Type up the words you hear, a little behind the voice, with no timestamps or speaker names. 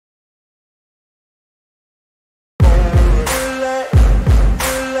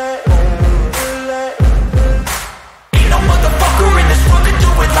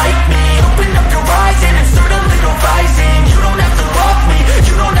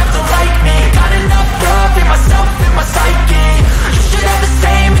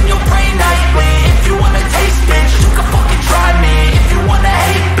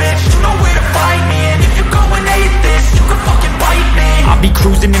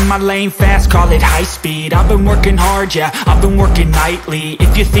in my lane fast, call it high speed. I've been working hard, yeah, I've been working nightly.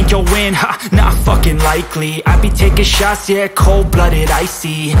 If you think you'll win, ha, not fucking likely. I be taking shots, yeah, cold-blooded,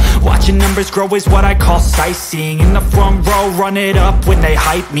 icy. Watching numbers grow is what I call sightseeing. In the front row, run it up when they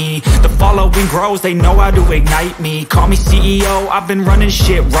hype me. The following grows, they know how to ignite me. Call me CEO, I've been running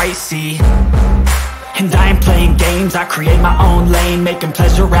shit right, see. And I ain't playing games, I create my own lane, making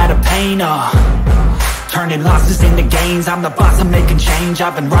pleasure out of pain, turning losses into gains. I'm the boss, I'm making change.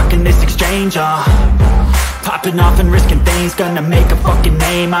 I've been rocking this exchange, popping off and risking things. Gonna make a fucking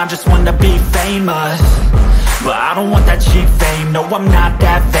name, I just wanna be famous. But I don't want that cheap fame, no I'm not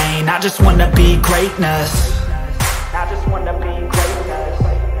that vain. I just wanna be greatness. I just wanna be greatness.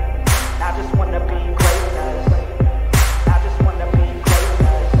 I just wanna be greatness. I just wanna be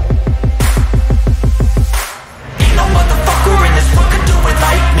greatness. Ain't no motherfucker in this world could do it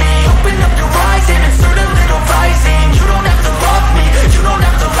like me. Open up your eyes and insert a little rising. You don't have to love me, you don't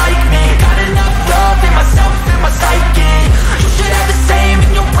have to like me. Got enough love in myself, in my psyche. You should have the same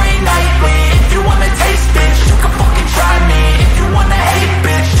in your brain nightly. If you wanna taste, bitch, you can fucking try me. If you wanna hate,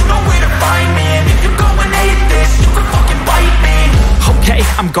 bitch, you know where to find me. And if you're going hate this, you can fucking bite me. Okay,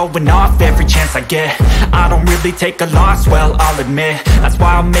 I'm going off every chance I get. I don't really take a loss, well, I'll admit. That's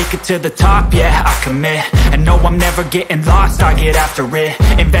why I'll make it to the top, yeah, I commit. And no, I'm never getting lost, I get after it.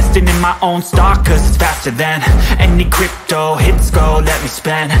 Investing in my own stock, cause it's faster than any crypto hits go, let me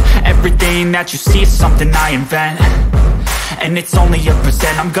spend. Everything that you see is something I invent. And it's only a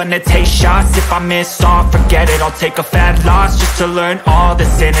percent. I'm gonna take shots. If I miss all, forget it. I'll take a fat loss just to learn all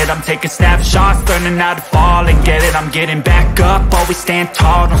that's in it. I'm taking snapshots, learning how to fall and get it. I'm getting back up, always stand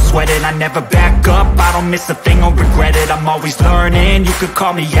tall, don't sweat it. I never back up, I don't miss a thing or regret it. I'm always learning, you could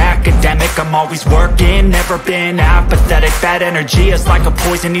call me academic. I'm always working, never been apathetic. Bad energy is like a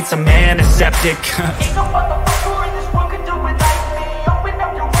poison, needs a antiseptic.